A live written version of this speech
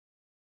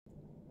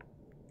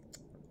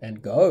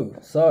And go.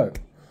 So,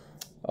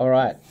 all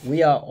right,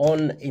 we are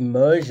on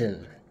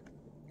immersion,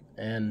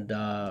 and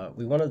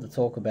we wanted to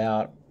talk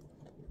about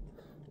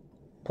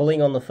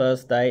pulling on the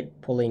first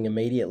date, pulling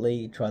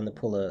immediately, trying to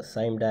pull a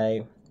same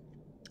day,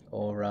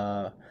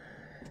 or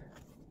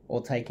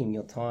taking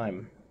your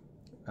time.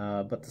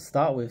 But to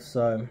start with,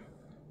 so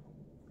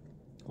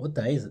what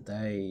day is it?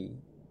 Day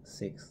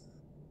 6.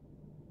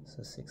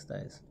 So 6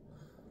 days.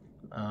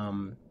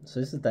 So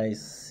this is day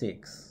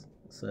 6.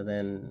 So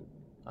then,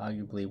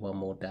 arguably one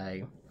more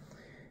day.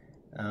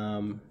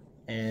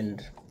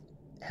 And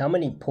how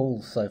many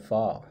pulls so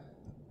far?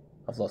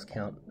 I've lost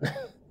count.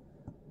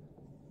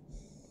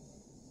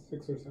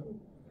 6 or 7?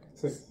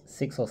 6.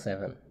 6 or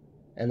 7.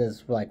 And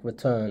there's like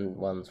return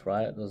ones,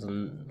 right? There's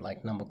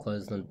like number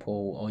closed and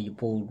pull, or you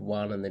pulled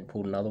one and then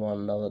pulled another one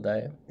another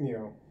day.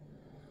 Yeah.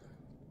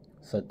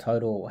 So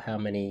total, how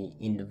many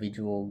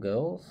individual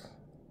girls?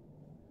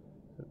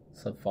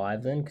 So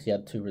 5 then, because you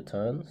had 2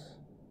 returns.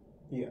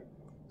 Yeah.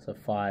 So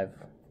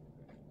 5.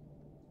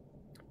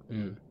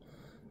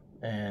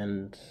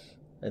 And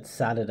it's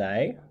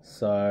Saturday,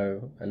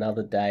 so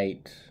another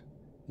date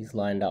is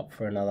lined up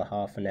for another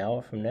half an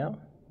hour from now.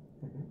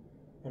 Mm-hmm.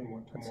 And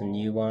what, tomorrow? It's a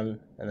new one,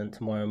 and then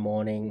tomorrow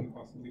morning, And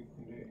possibly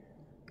Monday.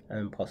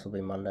 and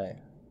possibly Monday.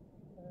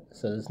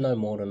 So there's no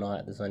more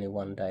tonight, there's only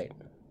one date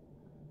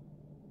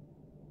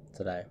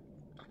today.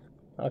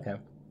 Okay.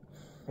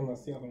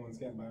 Unless the other ones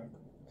get back.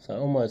 So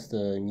almost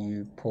a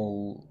new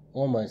pull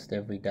almost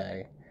every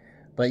day.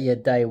 But yeah,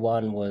 day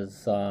 1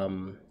 was,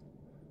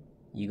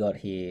 you got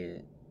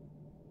here,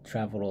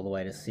 travelled all the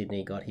way to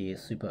Sydney, got here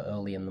super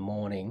early in the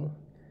morning,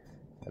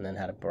 and then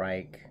had a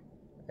break,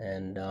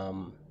 and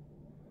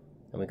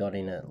we got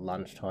in at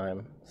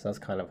lunchtime, so that's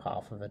kind of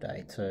half of a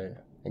day too,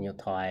 and you're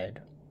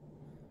tired.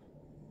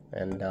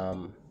 And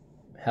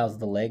how's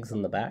the legs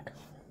and the back?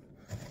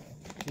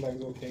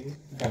 Legs okay.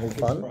 Having Back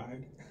fun? is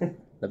fried.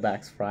 The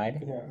back's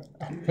fried? Yeah.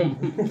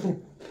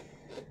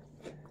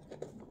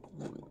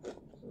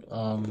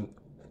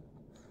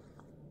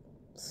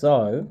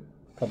 So,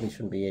 probably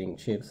shouldn't be eating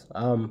chips.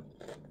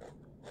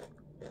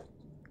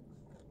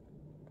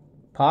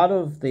 Part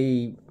of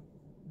the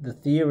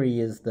theory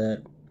is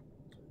that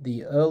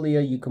the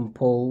earlier you can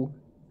pull,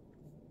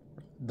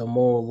 the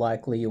more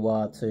likely you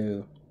are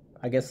to...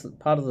 I guess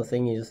part of the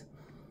thing is,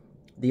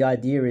 the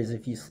idea is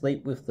if you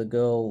sleep with the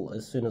girl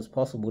as soon as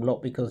possible,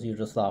 not because you're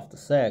just after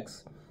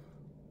sex,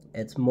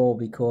 it's more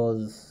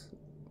because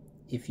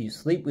if you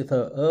sleep with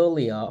her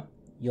earlier,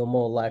 you're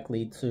more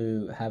likely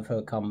to have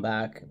her come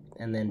back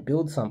and then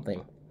build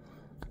something.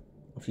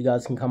 If you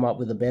guys can come up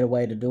with a better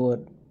way to do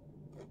it,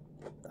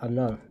 I don't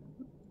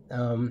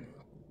know.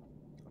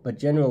 But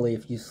generally,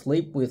 if you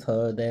sleep with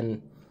her,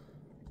 then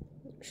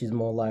she's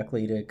more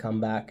likely to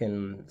come back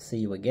and see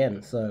you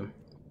again. So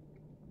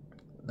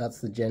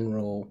that's the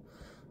general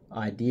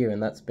idea,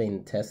 and that's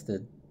been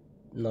tested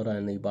not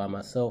only by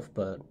myself,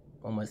 but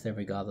almost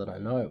every guy that I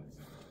know.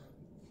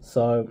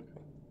 So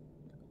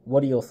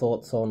what are your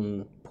thoughts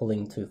on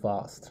pulling too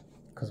fast?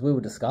 Because we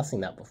were discussing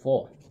that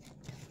before.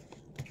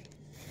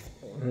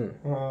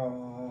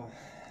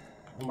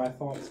 My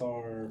thoughts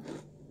are,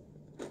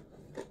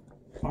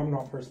 I'm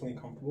not personally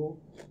comfortable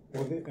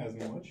with it as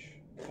much.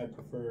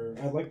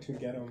 I'd like to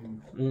get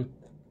them...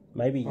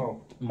 Maybe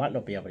might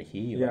not be able to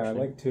hear you. Yeah, actually. I'd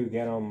like to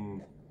get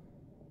them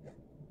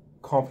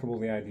comfortable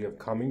with the idea of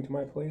coming to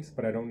my place,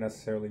 but I don't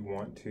necessarily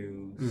want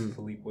to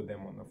sleep with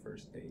them on the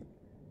first date.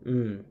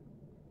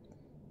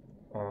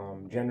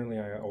 Generally,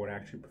 I would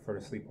actually prefer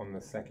to sleep on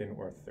the second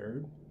or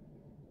third.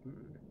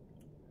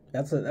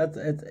 That's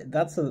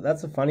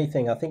a funny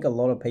thing. I think a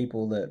lot of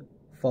people that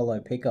follow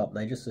pickup,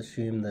 they just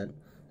assume that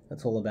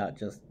it's all about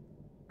just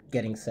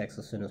getting sex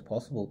as soon as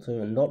possible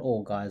too, and not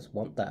all guys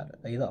want that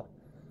either.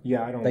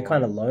 Yeah, I don't. They're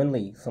kind of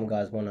lonely. Some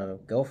guys want a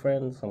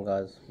girlfriend. Some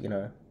guys,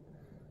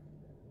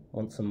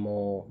 want some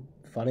more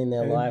fun in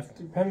their life. It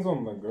depends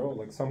on the girl.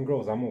 Like some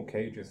girls, I'm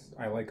okay.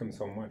 I like them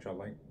so much. I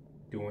like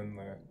doing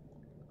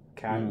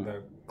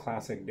the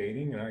classic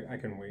dating, and I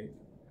can wait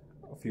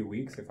a few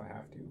weeks if I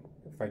have to.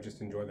 If I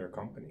just enjoy their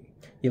company.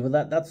 Yeah,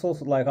 but that's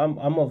also like I'm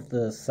of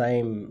the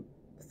same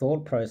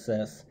thought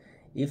process.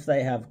 If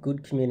they have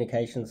good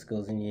communication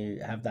skills and you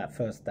have that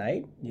first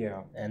date,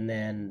 yeah, and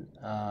then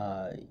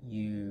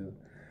you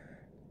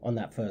on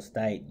that first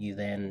date,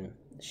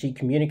 she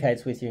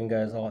communicates with you and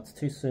goes, "Oh, it's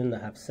too soon to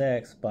have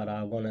sex, but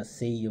I want to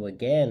see you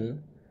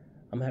again."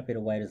 I'm happy to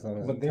wait as long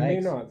as it takes. But they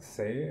may not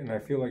say it, and I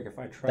feel like if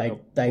I try to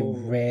pull... They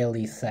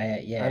rarely say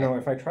it, yeah. I know,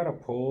 if I try to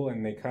pull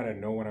and they kind of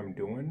know what I'm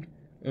doing,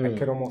 I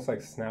could almost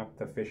like snap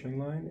the fishing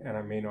line, and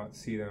I may not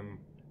see them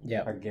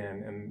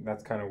again, and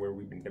that's kind of where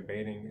we've been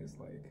debating is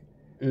like...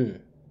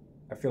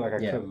 I feel like I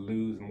could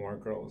lose more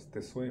girls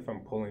this way if I'm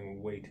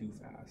pulling way too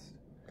fast.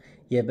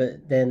 Yeah,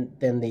 but then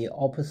the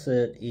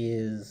opposite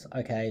is,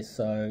 okay,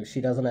 so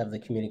she doesn't have the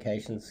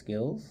communication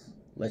skills,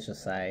 let's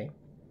just say,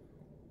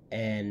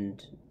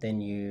 and then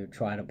you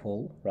try to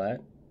pull, right?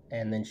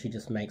 And then she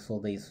just makes all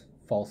these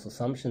false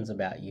assumptions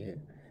about you,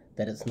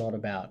 that it's not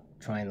about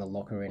trying to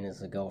lock her in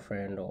as a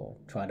girlfriend or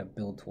try to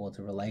build towards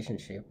a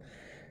relationship.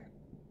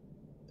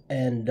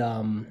 And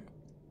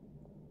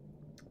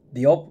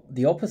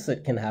the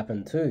opposite can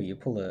happen too. You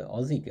pull an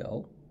Aussie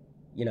girl,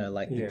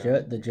 like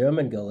the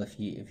German girl. If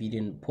you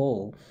didn't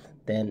pull,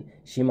 then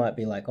she might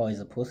be like, oh,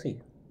 he's a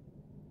pussy.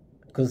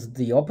 Because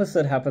the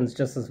opposite happens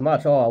just as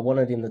much. Oh, I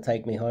wanted him to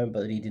take me home,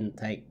 but he didn't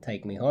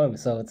take me home.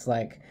 So it's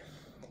like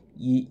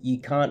you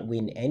can't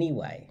win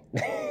anyway.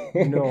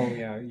 No,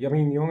 yeah. I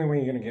mean, the only way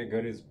you're going to get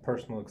good is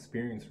personal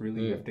experience,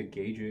 really. You have to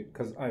gauge it.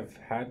 Because I've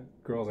had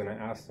girls, and I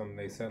asked them,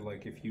 they said,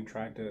 like, if you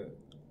tried to...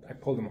 I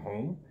pulled them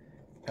home,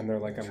 and they're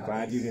like, I'm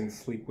glad you didn't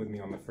sleep with me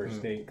on the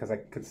first date, because I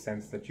could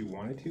sense that you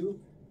wanted to,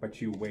 but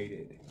you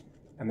waited.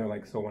 And they're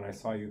like, so when I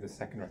saw you the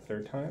second or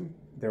third time,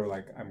 they were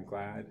like, I'm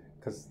glad,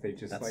 because they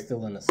just That's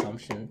still an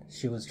assumption.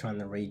 She was trying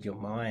to read your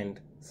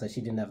mind, so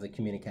she didn't have the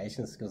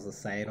communication skills to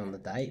say it on the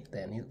date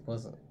then. It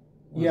wasn't.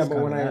 Yeah,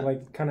 but when I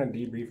kind of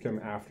debriefed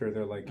them after,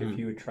 they're like, if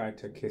you had tried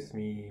to kiss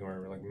me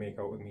or like make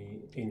out with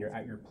me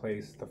at your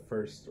place the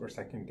first or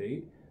second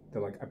date,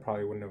 they're like, I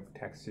probably wouldn't have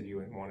texted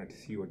you and wanted to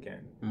see you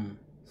again.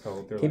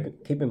 So they're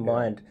keep in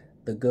mind,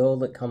 the girl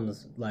that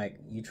comes, like,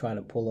 you try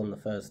to pull on the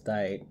first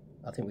date,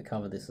 I think we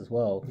covered this as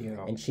well,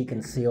 and she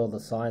can see all the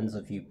signs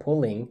of you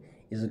pulling,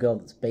 is a girl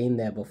that's been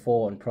there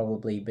before and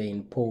probably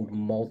been pulled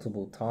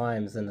multiple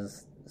times and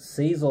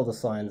sees all the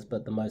signs,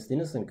 but the most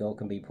innocent girl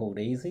can be pulled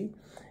easy.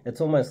 It's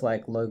almost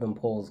like Logan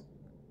Paul's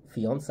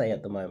fiance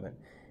at the moment.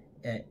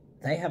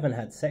 They haven't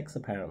had sex,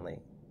 apparently.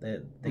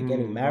 They're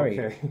getting married.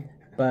 Okay.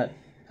 But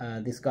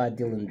this guy,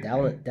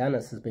 Dylan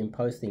Dennis, has been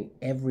posting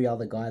every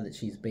other guy that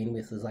she's been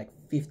with. There's like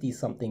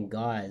 50-something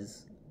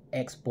guys,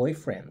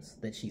 ex-boyfriends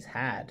that she's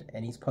had,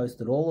 and he's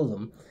posted all of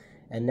them.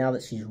 And now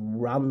that she's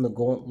run the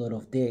gauntlet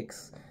of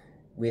dicks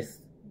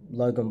with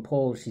Logan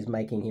Paul, she's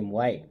making him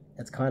wait.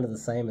 It's kind of the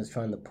same as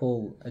trying to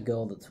pull a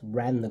girl that's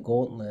ran the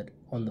gauntlet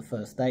on the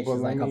first date. She's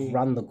like, I've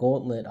run the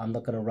gauntlet, I'm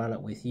not going to run it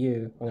with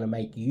you. I'm going to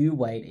make you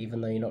wait, even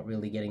though you're not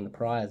really getting the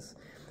prize.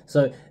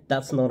 So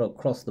that's not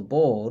across the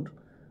board,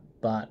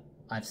 but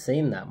I've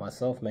seen that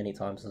myself many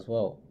times as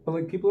well. But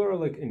like, people are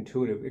like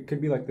intuitive. It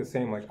could be like the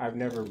same, like, I've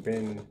never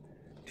been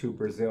to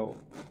Brazil,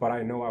 but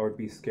I know I would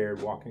be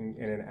scared walking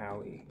in an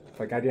alley.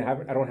 Like, I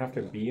don't have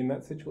to be in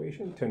that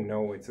situation to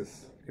know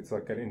it's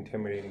like an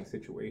intimidating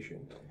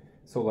situation.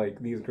 So,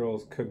 like, these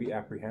girls could be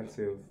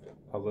apprehensive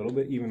a little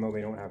bit, even though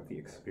they don't have the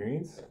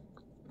experience.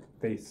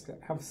 They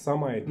have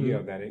some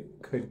idea that it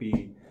could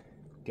be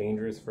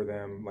dangerous for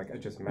them. Like, I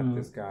just met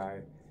this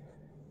guy.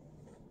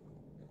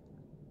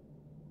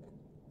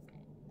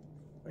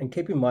 And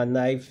keep in mind,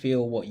 they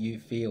feel what you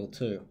feel,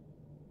 too.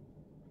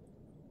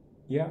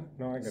 Yeah,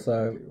 no, I get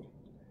that, too.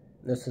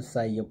 Let's just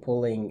say you're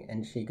pulling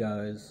and she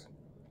goes,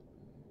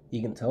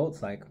 you can tell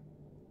it's like,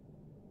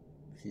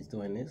 she's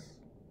doing this.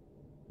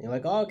 You're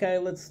like, oh, okay,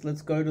 let's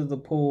go to the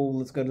pool,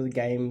 let's go to the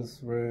games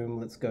room,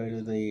 let's go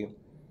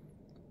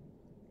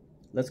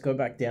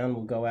back down,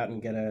 we'll go out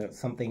and get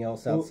something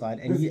else outside.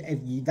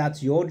 And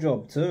that's your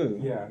job too.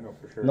 Yeah, no,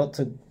 for sure. Not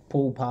to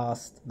pull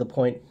past the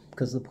point,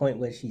 because the point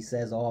where she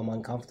says, oh, I'm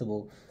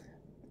uncomfortable,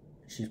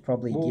 she's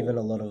probably given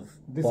a lot of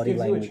body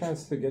language. This gives you a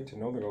chance to get to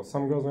know the girl.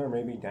 Some girls are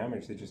maybe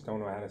damaged, they just don't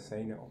know how to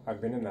say no.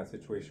 I've been in that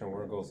situation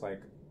where a girl's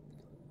like,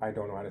 I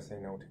don't know how to say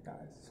no to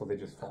guys, so they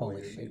just fall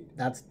into shit.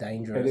 That's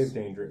dangerous. It is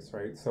dangerous,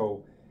 right?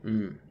 So,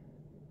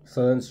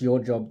 so then it's your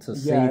job to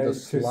see the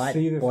slight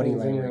body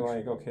language. And you're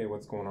like, okay,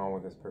 what's going on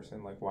with this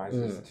person? Like, why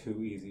is this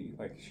too easy?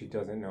 Like, she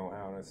doesn't know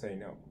how to say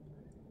no.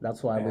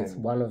 That's why with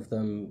one of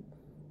them,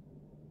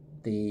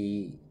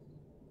 the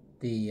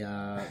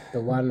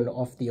one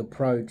off the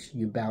approach,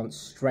 you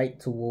bounced straight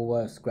to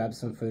Woolworths, grabbed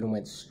some food, and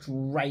went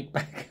straight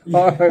back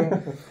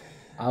home.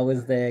 I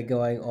was there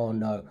going, oh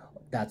no,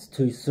 that's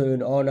too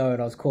soon. Oh no,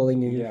 and I was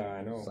calling you. Yeah,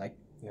 I know. It's like,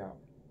 yeah,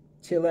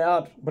 chill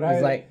out. But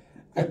I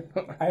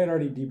had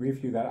already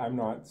debriefed you that I'm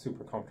not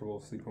super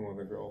comfortable sleeping with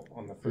a girl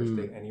on the first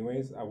date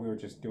anyways. We were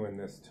just doing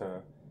this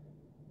to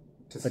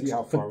see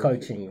how far... For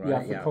coaching,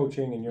 right? Yeah, for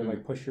coaching, and you're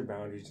like, push your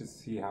boundaries,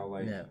 just see how,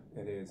 like,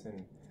 it is.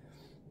 And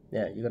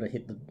yeah, you got to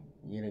hit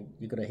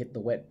the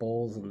wet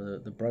balls and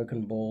the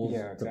broken balls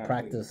to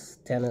practice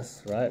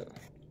tennis, right?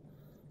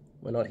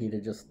 We're not here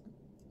to just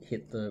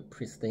hit the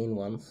pristine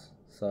ones,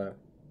 so...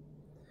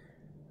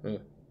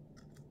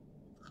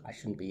 I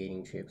shouldn't be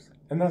eating chips.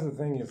 And that's the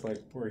thing, is like,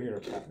 we're here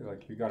to practice.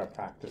 Like, you gotta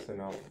practice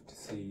enough to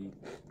see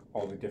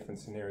all the different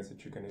scenarios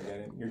that you're gonna get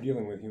in. You're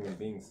dealing with human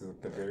beings, so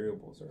the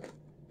variables are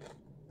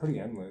pretty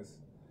endless.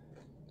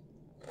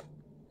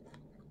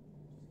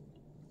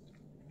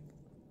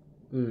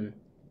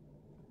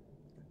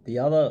 The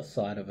other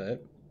side of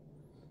it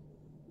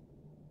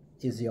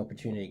is the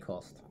opportunity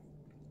cost.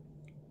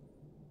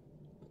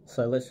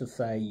 So let's just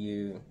say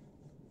you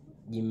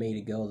meet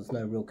a girl, there's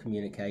no real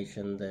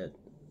communication that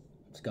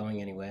it's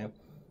going anywhere.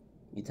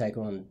 You take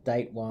her on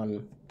date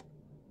 1,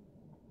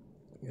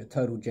 you're a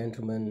total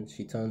gentleman.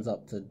 She turns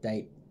up to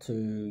date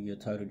 2, you're a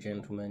total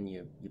gentleman.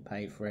 You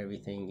pay for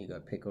everything, you go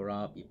pick her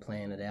up, you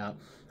plan it out.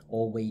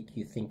 All week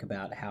you think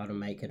about how to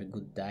make it a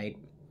good date.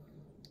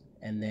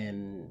 And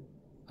then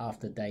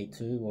after day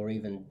 2 or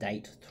even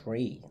date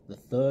 3, the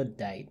third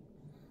date,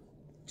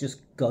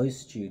 just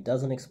ghosts you,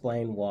 doesn't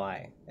explain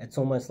why. It's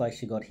almost like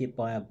she got hit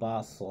by a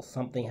bus or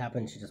something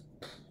happened, she just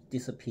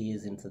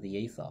disappears into the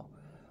ether.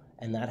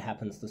 And that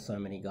happens to so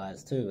many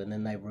guys too. And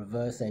then they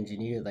reverse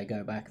engineer, they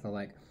go back, they're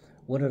like,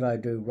 what did I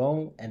do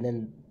wrong? And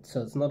then,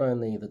 so it's not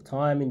only the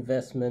time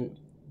investment,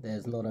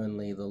 there's not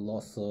only the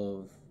loss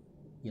of,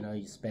 you know,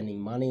 you're spending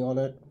money on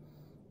it,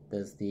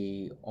 there's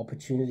the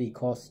opportunity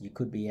cost, you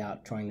could be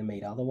out trying to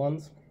meet other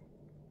ones.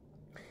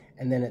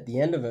 And then at the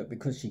end of it,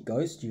 because she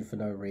ghosts you for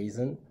no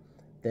reason,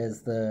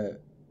 there's the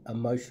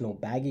emotional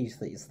baggage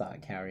that you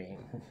start carrying.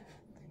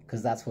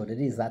 Because that's what it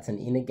is. That's an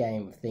inner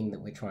game thing that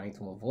we're trying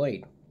to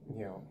avoid.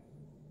 Yeah.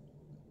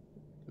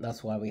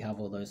 That's why we have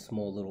all those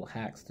small little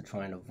hacks to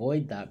try and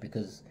avoid that,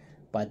 because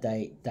by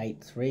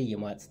date 3, you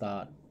might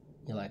start,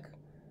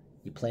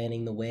 you're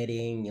planning the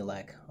wedding, you're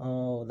like,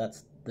 oh,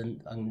 that's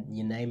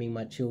you're naming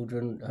her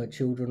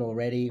children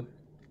already,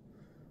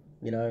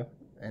 you know,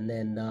 and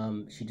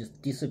then she just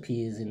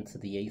disappears into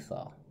the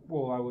ether.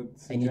 Well, I would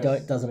suggest...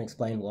 And doesn't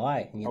explain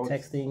why, and you're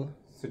texting...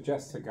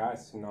 suggest to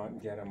guys to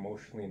not get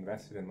emotionally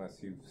invested unless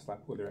you've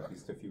slept with her at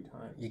least a few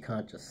times. You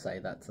can't just say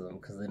that to them,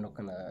 because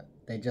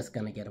they're just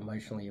gonna get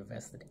emotionally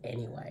invested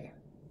anyway.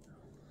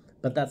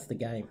 But that's the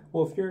game.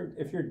 Well, if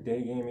you're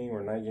day gaming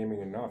or night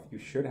gaming enough, you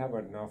should have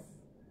enough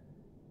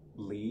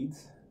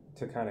leads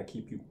to kind of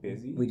keep you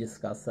busy. We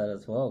discussed that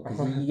as well, because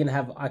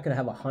I could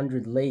have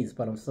 100 leads,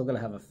 but I'm still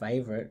gonna have a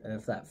favorite, and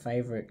if that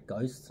favorite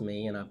ghosts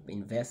me and I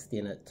invest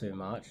in it too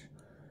much,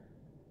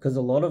 because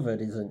a lot of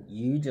it isn't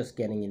you just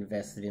getting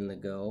invested in the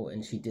girl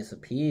and she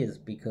disappears,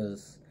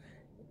 because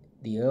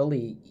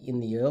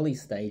in the early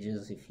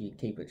stages, if you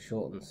keep it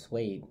short and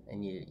sweet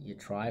and you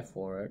try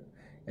for it,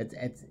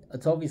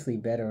 it's obviously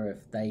better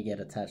if they get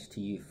attached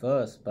to you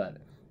first. But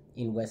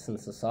in Western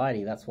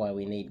society, that's why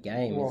we need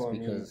game,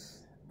 because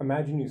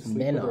imagine you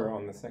sleep with her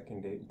on the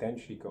second date, then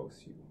she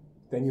ghosts you.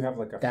 Then you have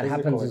like that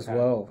happens as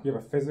well. You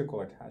have a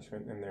physical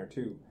attachment in there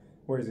too.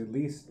 Whereas at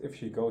least if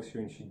she ghosts you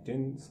and she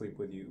didn't sleep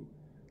with you,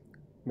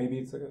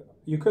 maybe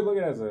you could look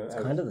at it as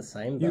kind of the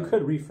same, though. You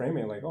could reframe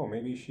it like, oh,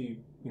 maybe she,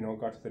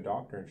 got to the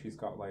doctor and she's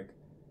got like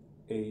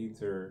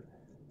AIDS or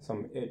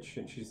some itch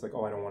and she's like,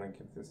 oh, I don't want to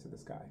give this to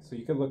this guy. So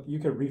you could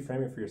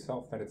reframe it for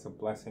yourself that it's a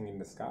blessing in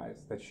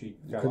disguise that she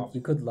fell off.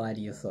 You could lie to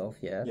yourself,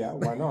 yeah. Yeah,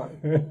 why not?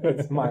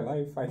 It's my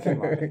life. I can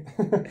lie.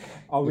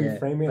 I'll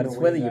reframe it. But it's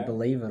whether you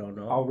believe it or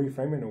not. I'll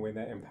reframe it in a way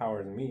that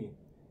empowers me.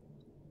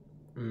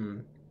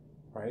 Mm.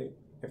 Right?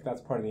 If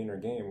that's part of the inner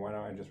game, why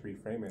not I just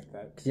reframe it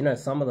that...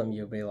 Because, some of them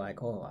you'll be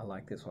like, oh, I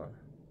like this one.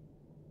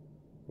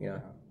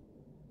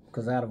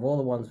 Because out of all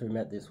the ones we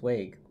met this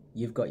week,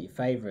 you've got your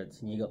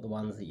favorites and you got the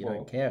ones that you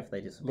don't care if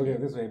they disappear. Look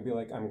at it this way, and be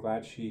like, I'm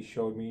glad she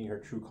showed me her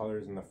true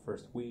colors in the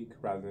first week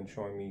rather than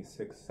showing me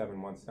 6-7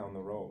 months down the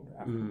road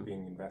after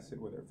being invested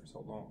with her for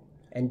so long.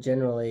 And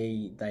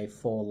generally, they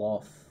fall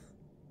off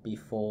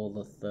before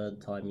the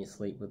third time you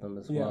sleep with them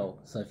as well.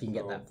 So if you can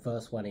get that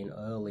first one in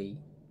early,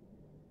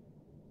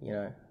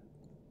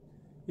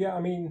 Yeah,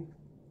 I mean,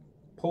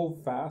 pull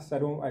fast.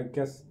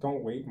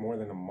 Don't wait more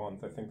than a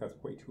month. I think that's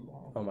way too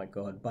long. Oh my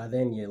god. By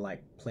then you're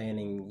like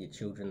planning your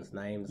children's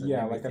names and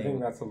everything. I think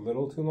that's a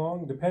little too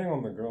long, depending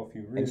on the girl. If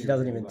you really, and she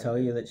doesn't even tell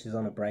you that she's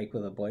on a break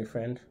with a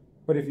boyfriend.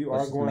 But if you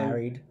are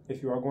married,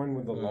 if you are going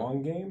with the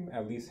long game,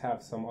 at least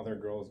have some other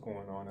girls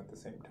going on at the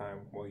same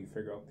time while you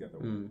figure out the other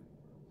one.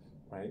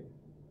 Right?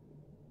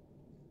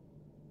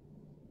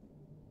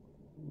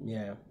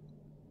 Yeah.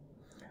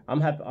 I'm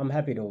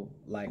happy to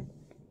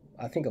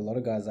I think a lot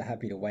of guys are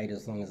happy to wait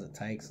as long as it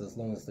takes, as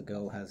long as the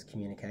girl has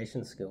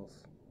communication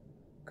skills.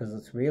 Because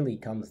it really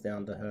comes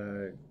down to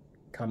her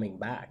coming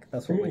back.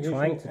 That's what we're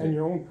trying to do. And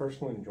your own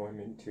personal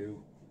enjoyment,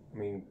 too. I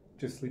mean,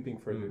 just sleeping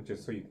further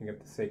just so you can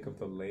get the sake of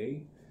the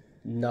lay.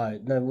 No,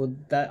 well,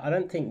 I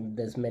don't think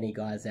there's many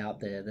guys out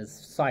there. There's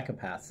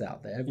psychopaths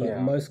out there, but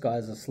most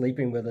guys are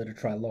sleeping with her to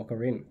try lock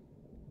her in.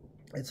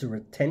 It's a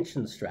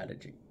retention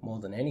strategy more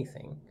than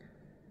anything.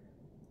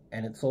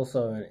 And it's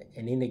also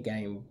an inner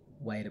game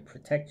way to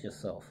protect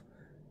yourself.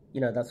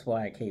 That's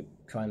why I keep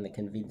trying to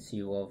convince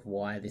you of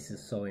why this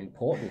is so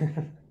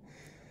important.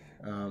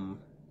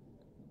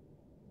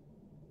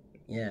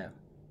 Yeah.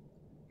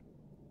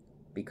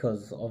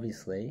 Because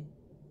obviously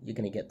you're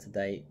going to get to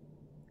date,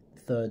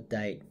 third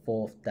date,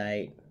 fourth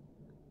date,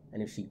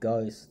 and if she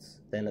ghosts,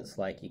 then it's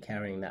like you're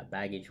carrying that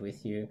baggage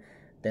with you.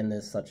 Then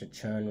there's such a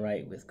churn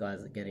rate with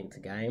guys that get into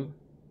game.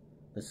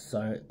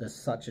 There's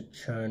such a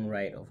churn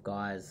rate of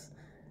guys,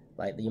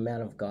 like the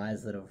amount of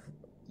guys that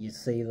you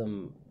see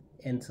them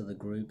enter the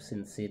groups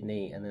in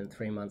Sydney, and then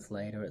 3 months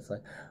later it's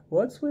like,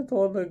 what's with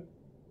all the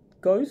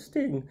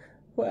ghosting?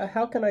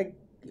 How can I...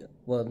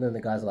 Well, then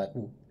the guys are like,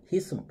 well,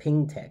 here's some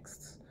ping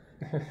texts.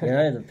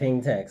 The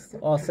ping text.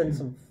 Oh, send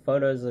some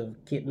photos of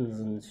kittens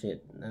and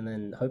shit, and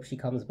then hope she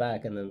comes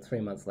back, and then 3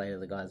 months later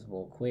the guys have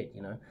all quit,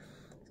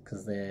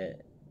 because they're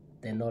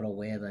not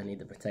aware they need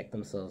to protect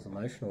themselves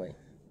emotionally.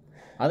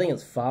 I think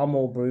it's far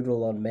more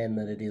brutal on men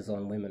than it is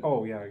on women.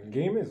 Oh, yeah.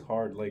 Game is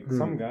hard.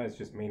 Some guys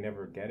just may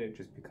never get it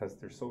just because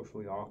they're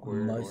socially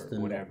awkward or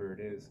whatever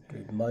it is.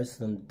 Dude, most of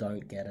them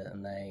don't get it,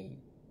 and they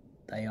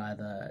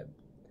either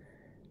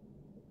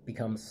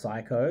become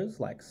psychos,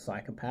 like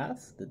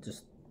psychopaths that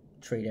just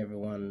treat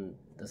everyone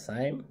the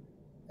same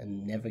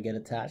and never get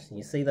attached. And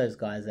you see those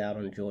guys out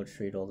on George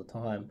Street all the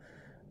time,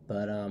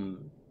 but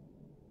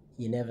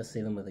you never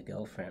see them with a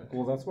girlfriend.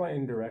 Well, that's why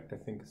indirect, I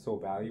think, is so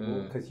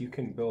valuable, because you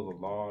can build a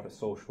lot of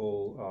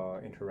social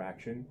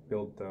interaction,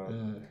 build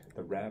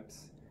the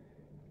reps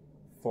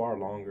far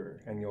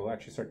longer, and you'll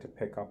actually start to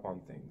pick up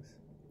on things.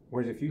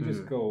 Whereas if you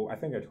just go, I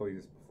think I told you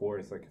this before,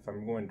 it's like if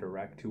I'm going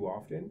direct too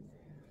often,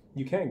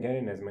 you can't get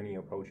in as many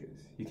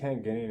approaches. You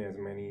can't get in as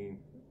many,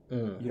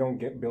 you don't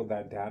build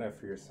that data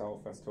for yourself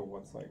as to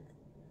what's like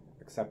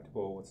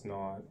acceptable, what's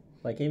not.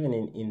 Like even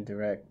in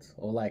indirect,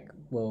 or like,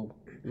 well,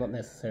 not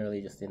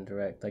necessarily just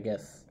indirect. I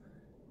guess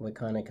we're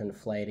kind of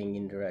conflating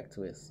indirect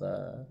with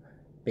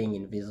being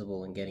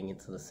invisible and getting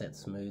into the set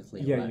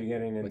smoothly. Yeah, right? you're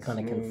getting in. We're kind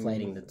of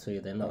conflating the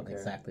two. They're not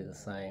exactly the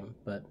same,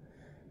 but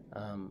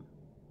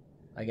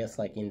I guess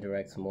like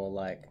indirect's more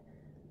like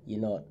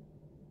you're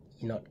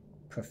not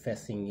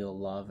professing your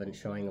love and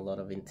showing a lot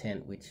of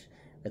intent, which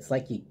it's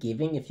like you're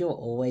giving. If you're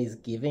always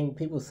giving,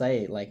 people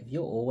say like if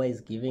you're always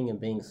giving and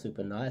being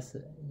super nice,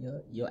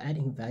 you're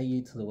adding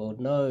value to the world.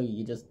 No,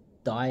 you're just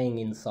dying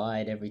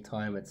inside every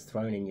time it's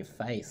thrown in your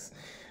face.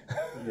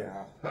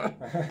 Yeah.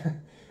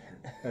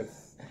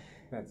 That's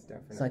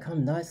definitely. It's like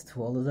I'm nice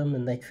to all of them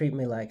and they treat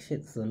me like shit.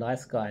 It's the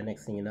nice guy.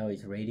 Next thing you know,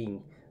 he's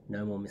reading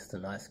No More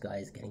Mr. Nice Guy.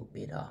 He's getting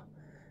bitter.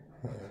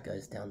 And it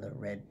goes down the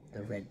red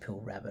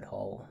pill rabbit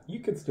hole.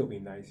 You can still be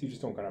nice. You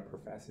just don't gotta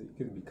profess it. You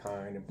can be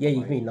kind and polite. Yeah,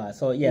 you can be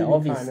nice. Oh, yeah,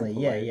 obviously,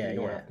 yeah. You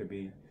don't have to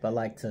be. But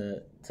like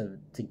to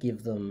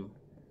give them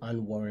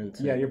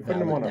unwarranted. Yeah, you're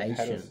putting validation. them on a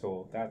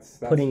pedestal. That's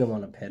putting them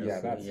on a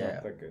pedestal.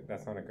 Yeah,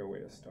 that's not a good way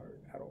to start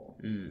at all.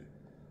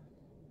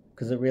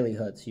 Because it really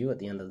hurts you at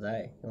the end of the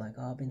day. You're like,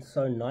 oh, I've been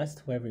so nice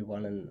to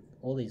everyone, and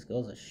all these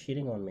girls are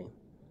shitting on me,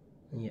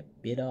 and you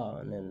get bitter,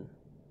 and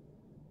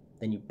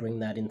then you bring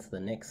that into the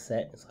next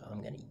set. It's like,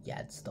 I'm going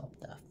to stop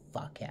the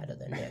fuck out of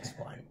the next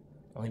one.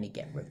 I'm going to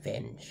get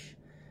revenge.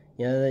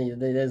 You know,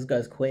 those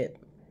guys quit.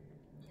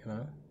 You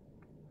know?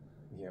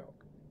 Yeah.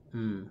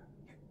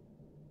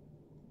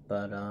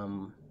 But,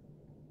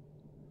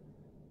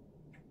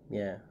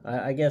 yeah.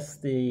 I guess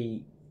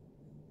this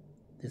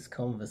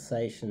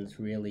conversation's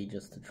really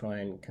just to try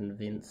and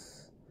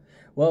convince...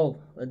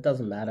 Well, it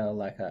doesn't matter.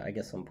 Like, I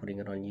guess I'm putting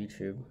it on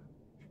YouTube.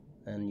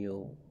 And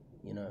you'll,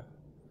 you know...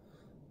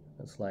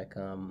 It's like,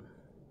 I'm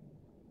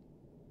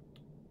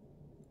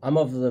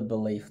of the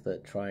belief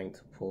that trying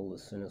to pull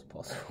as soon as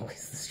possible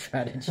is the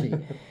strategy.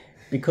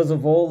 Because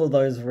of all of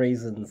those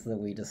reasons that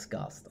we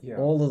discussed. Yeah.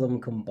 All of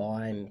them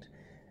combined,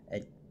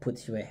 it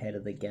puts you ahead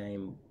of the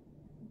game.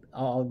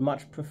 I would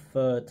much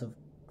prefer to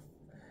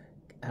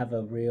have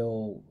a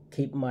real...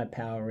 Keep my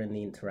power in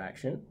the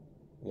interaction.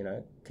 You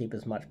know, keep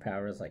as much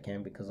power as I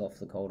can, because off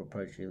the cold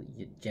approach, you're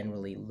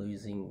generally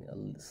losing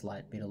a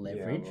slight bit of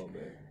leverage. Yeah, a little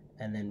bit.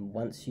 And then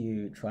once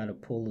you try to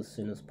pull as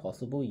soon as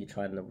possible, you're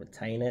trying to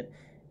retain it,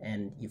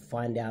 and you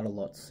find out a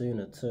lot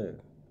sooner too.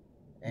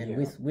 And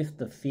with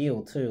the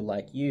feel too,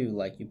 like you're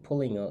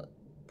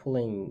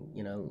pulling,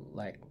 you know,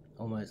 like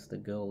almost a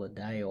girl a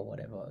day or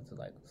whatever. It's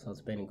like, so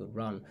it's been a good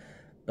run,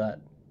 but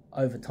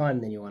over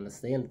time, then you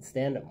understand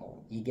it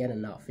more. You get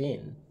enough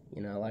in,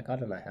 you know. Like I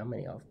don't know how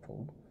many I've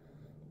pulled,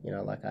 you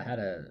know. Like I've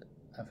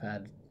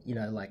had, you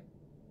know, like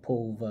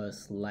pull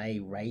versus lay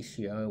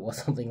ratio or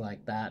something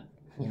like that.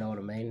 You know what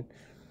I mean?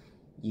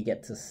 You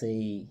get to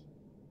see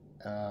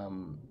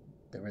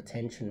the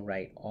retention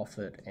rate off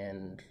it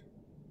and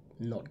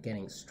not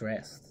getting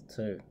stressed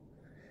too.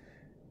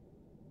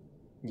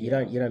 You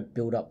don't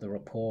build up the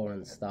rapport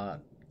and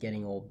start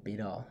getting all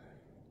bitter.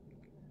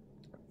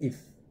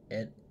 If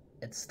it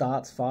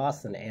starts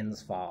fast and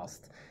ends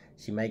fast,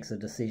 she makes a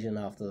decision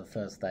after the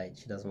first date.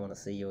 She doesn't want to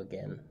see you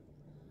again.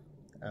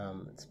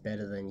 It's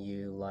better than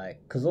you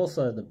because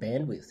also the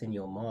bandwidth in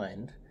your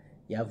mind.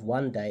 You have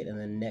one date and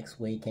then next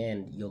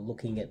weekend you're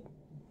looking at...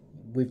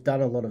 We've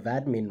done a lot of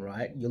admin,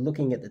 right? You're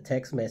looking at the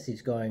text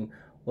message going,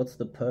 what's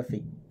the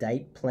perfect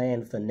date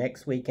plan for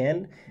next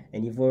weekend?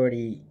 And you've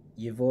already...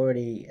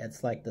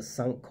 It's like the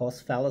sunk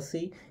cost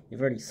fallacy.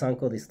 You've already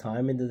sunk all this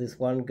time into this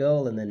one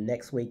girl, and then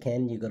next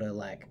weekend you got to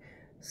like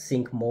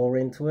sink more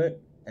into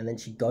it. And then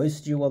she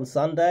ghosts you on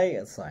Sunday.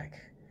 It's like,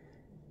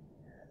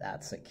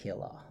 that's a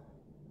killer.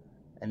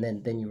 And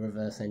then you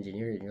reverse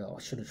engineer it, and you're like, I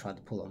should have tried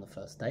to pull on the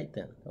first date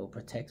then. It will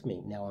protect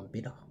me. Now I'm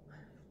bitter,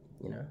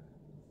 you know?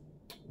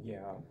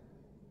 Yeah.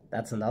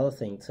 That's another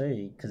thing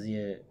too, because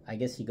I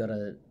guess you got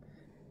to,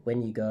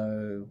 when you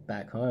go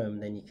back home,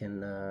 then you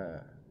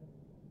can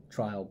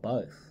trial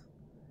both.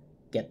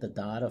 Get the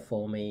data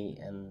for me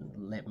and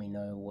let me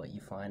know what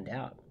you find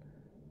out.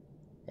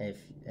 If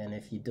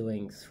you're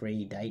doing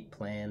 3 date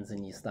plans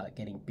and you start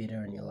getting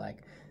bitter and you're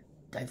like,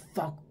 they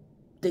fuck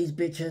these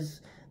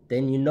bitches...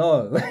 then you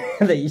know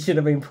that you should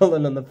have been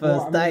pulling on the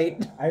first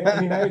date.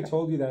 I mean, I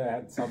told you that I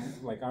had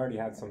I already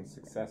had some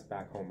success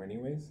back home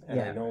anyways.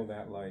 And I know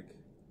that, like,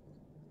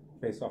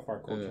 based off our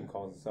coaching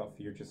calls and stuff,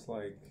 you're just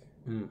like,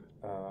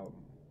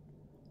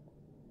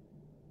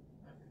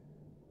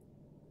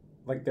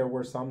 like there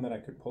were some that I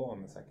could pull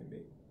on the second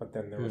date. But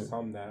then there were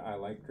some that I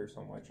liked her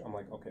so much. I'm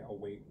like, okay, I'll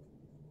wait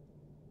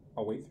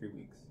 3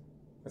 weeks.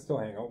 I still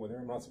hang out with her.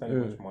 I'm not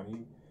spending much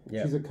money.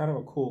 Yeah. She's a kind of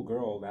a cool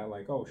girl that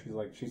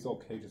she's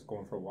okay just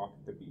going for a walk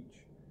at the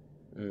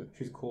beach.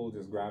 She's cool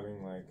just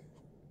grabbing like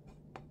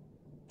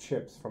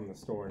chips from the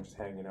store and just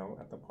hanging out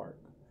at the park,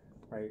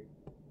 right?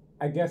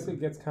 I guess it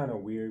gets kind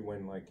of weird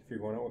when like if you're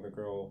going out with a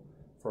girl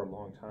for a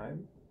long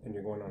time and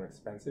you're going on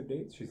expensive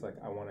dates, she's like,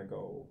 I want to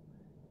go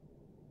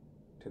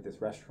to this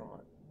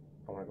restaurant.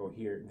 I want to go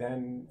here.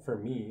 Then for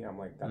me, I'm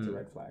like, that's a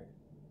red flag.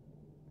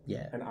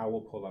 Yeah. And I will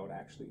pull out,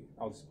 actually.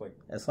 I'll just like...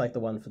 It's like the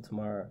one for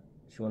tomorrow.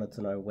 She wanted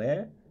to know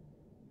where.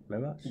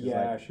 Remember? She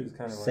was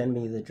kind of send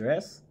me the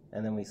address.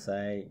 And then we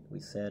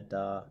said,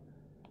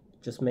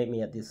 just meet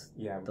me at the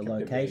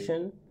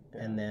location.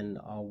 And then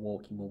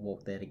we'll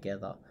walk there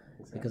together.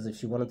 Exactly. Because if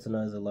she wanted to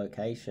know the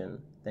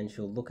location, then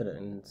she'll look at it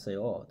and say,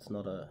 oh, it's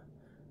not a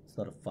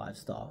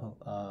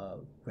 5-star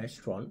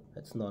restaurant.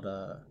 It's not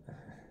a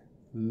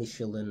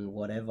Michelin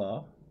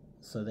whatever.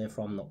 So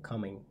therefore I'm not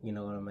coming, you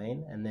know what I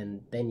mean? And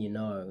then you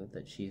know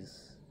that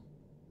she's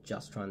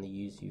just trying to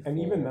use you. And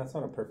even that's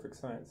not a perfect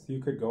science.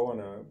 You could go on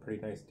a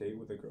pretty nice date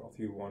with a girl if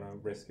you want to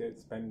risk it,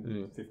 spend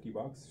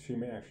 $50. She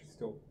may actually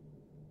still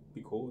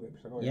be cool with it.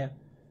 She's like, oh, yeah,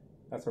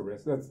 that's a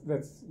risk.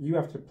 That's you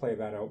have to play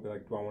that out. Be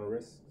like, do I want to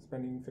risk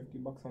spending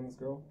 $50 on this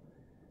girl?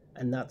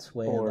 And that's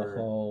where the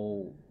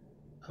whole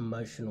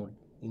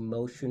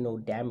emotional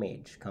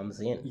damage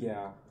comes in.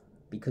 Yeah,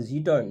 because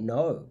you don't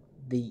know.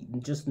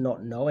 Just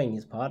not knowing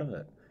is part of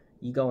it.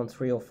 You go on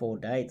 3 or 4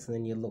 dates and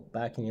then you look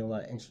back and you're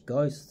like, and she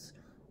ghosts.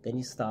 Then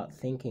you start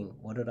thinking,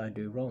 what did I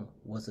do wrong?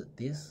 Was it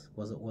this?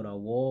 Was it what I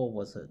wore?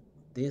 Was it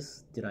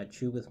this? Did I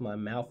chew with my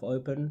mouth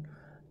open?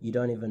 You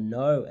don't even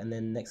know. And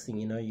then next thing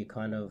you know, you're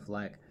kind of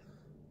like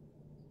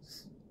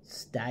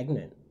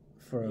stagnant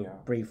for a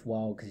brief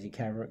while because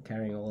you're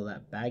carrying all of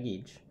that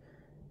baggage.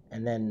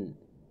 And then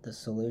the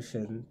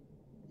solution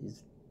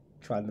is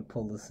trying to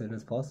pull as soon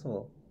as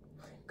possible.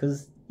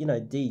 Because,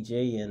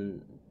 DG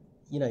and,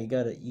 you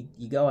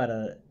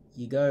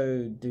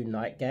go do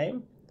night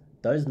game,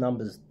 those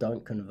numbers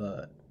don't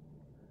convert.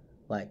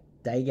 Like,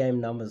 day game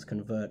numbers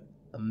convert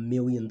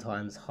 1,000,000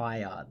 times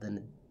higher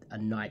than a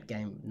night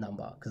game and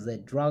they're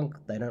drunk,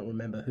 they don't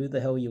remember who the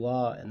hell you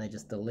are, and they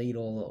just delete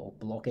all or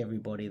block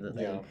everybody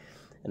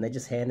and they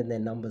just handing their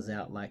numbers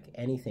out like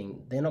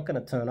anything. They're not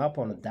going to turn up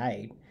on a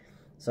date,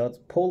 so it's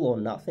pull or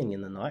nothing in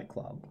the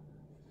nightclub.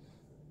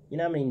 You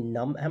know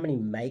how many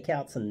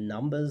makeouts and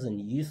numbers and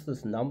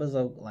useless numbers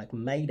are like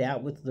made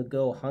out with the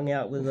girl, hung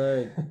out with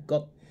her,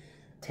 got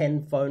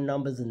 10 phone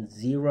numbers and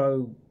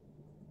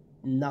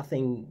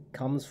nothing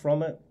comes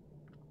from it.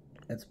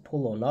 It's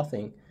pull or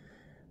nothing.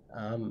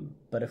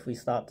 But if we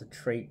start to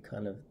treat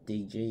kind of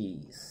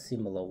DG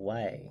similar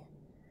way,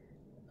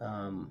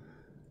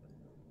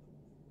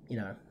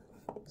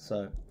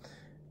 so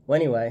well,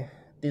 anyway,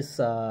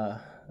 this I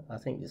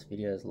think this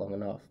video is long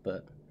enough,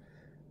 but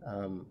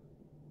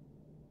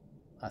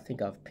I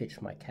think I've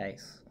pitched my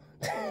case.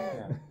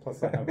 Yeah,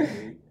 plus I have a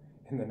date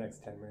in the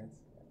next 10 minutes.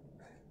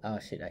 Oh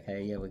shit,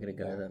 okay, yeah, we're gonna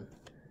go then.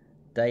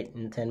 Date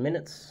in 10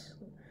 minutes.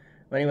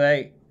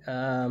 Anyway,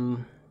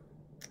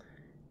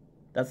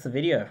 that's the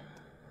video.